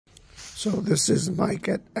So this is Mike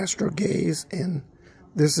at AstroGaze, and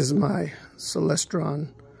this is my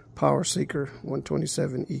Celestron Powerseeker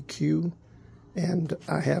 127eq, and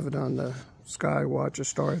I have it on the Skywatcher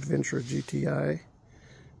Star Adventure GTI,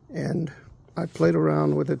 and I played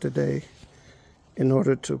around with it today in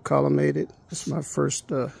order to collimate it. This is my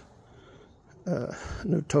first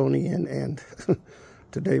Newtonian, and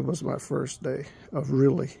today was my first day of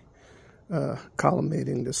really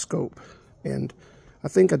collimating the scope, and I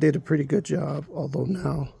think I did a pretty good job, although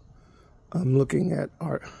now I'm looking at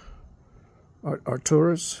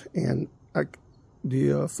Arcturus, and the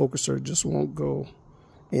focuser just won't go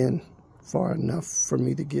in far enough for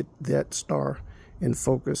me to get that star in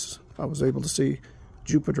focus. I was able to see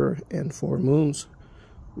Jupiter and 4 moons,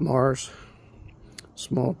 Mars,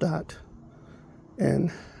 small dot,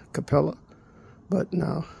 and Capella, but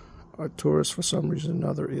now Arcturus for some reason or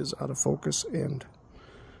another is out of focus, and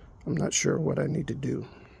I'm not sure what I need to do.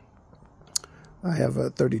 I have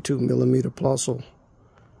a 32mm Plossl,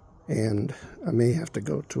 and I may have to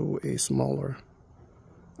go to a smaller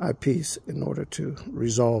eyepiece in order to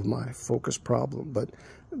resolve my focus problem. But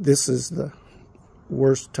this is the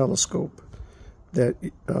worst telescope that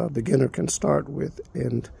a beginner can start with,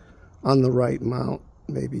 and on the right mount,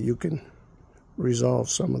 maybe you can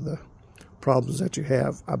resolve some of the problems that you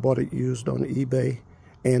have. I bought it used on eBay,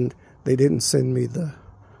 and they didn't send me the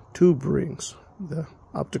tube rings, the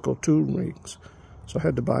optical tube rings, so I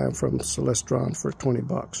had to buy them from Celestron for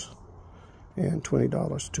 $20 and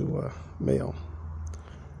 $20 to mail.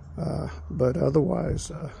 But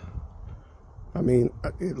otherwise, I mean,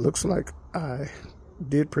 it looks like I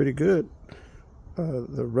did pretty good.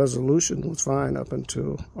 The resolution was fine up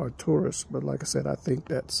until Arcturus, but like I said, I think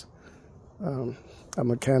that's a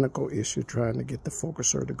mechanical issue, trying to get the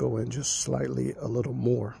focuser to go in just slightly a little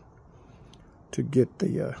more to get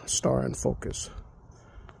the star in focus.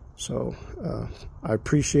 So I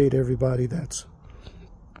appreciate everybody that's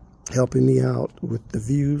helping me out with the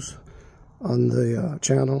views on the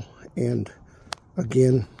channel, and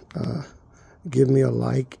again, give me a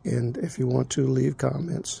like, and if you want to, leave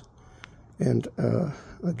comments, and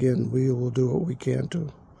again, we will do what we can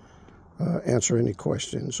to answer any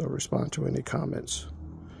questions or respond to any comments.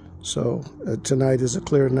 So tonight is a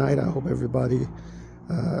clear night. I hope everybody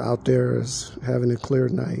out there is having a clear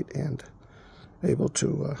night and able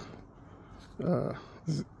to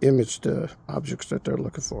image the objects that they're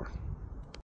looking for.